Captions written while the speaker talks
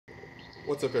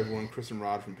What's up, everyone? Chris and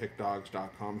Rod from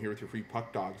Pickdawgz.com here with your free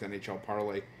Puck Dogs NHL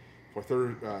Parlay for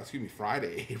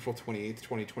Friday, April 28th,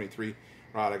 2023.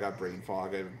 Rod, I got brain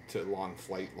fog. I had a long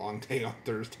flight, long day on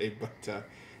Thursday, but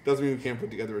doesn't mean we can't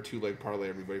put together a two-leg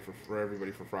parlay for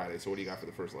everybody for Friday. So what do you got for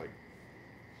the first leg?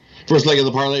 First leg of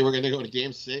the parlay, we're going to go to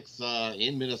Game 6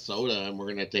 in Minnesota, and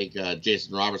we're going to take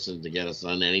Jason Robertson to get us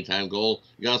an anytime goal.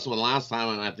 He got us one last time,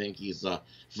 and I think he's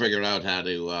figured out how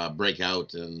to break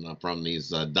out and from these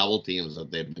double teams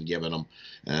that they've been giving him,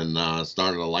 and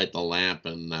started to light the lamp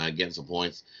and get some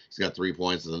points. He's got 3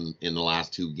 points in the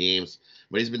last 2 games,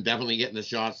 but he's been definitely getting the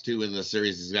shots, too, in the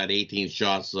series. He's got 18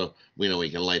 shots, so we know he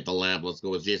can light the lamp. Let's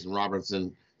go with Jason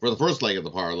Robertson for the first leg of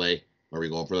the parlay. Where are we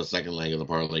going for the second leg of the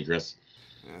parlay, Chris?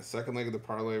 Second leg of the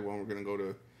parlay, well, we're going to go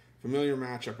to familiar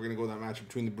matchup. We're going to go to that matchup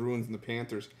between the Bruins and the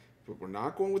Panthers. But we're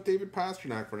not going with David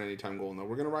Pastrnak for an anytime goal. No,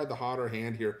 we're going to ride the hotter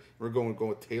hand here. We're going to go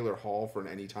with Taylor Hall for an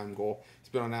anytime goal. He's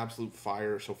been on absolute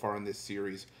fire so far in this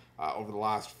series. Over the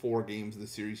last 4 games of the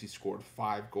series, he scored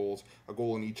 5 goals, a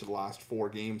goal in each of the last 4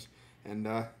 games. And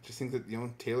just think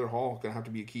that Taylor Hall is going to have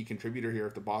to be a key contributor here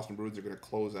if the Boston Bruins are going to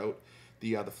close out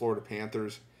the Florida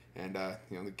Panthers. And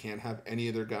they can't have any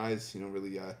of their guys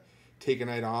really take a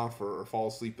night off or fall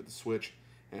asleep at the switch.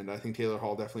 And I think Taylor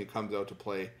Hall definitely comes out to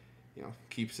play.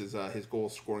 Keeps his goal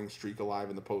scoring streak alive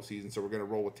in the postseason. So we're going to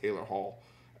roll with Taylor Hall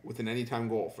with an anytime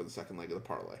goal for the second leg of the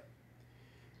parlay.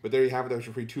 But there you have it. That was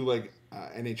your free 2-leg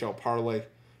NHL parlay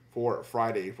for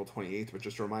Friday, April 28th. But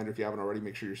just a reminder, if you haven't already,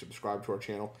 make sure you're subscribed to our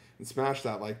channel and smash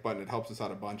that like button. It helps us out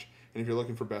a bunch. And if you're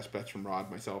looking for best bets from Rod,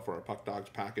 myself, or our Puck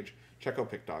Dawgz package, check out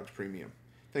Pick Dawgz Premium.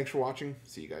 Thanks for watching.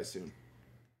 See you guys soon.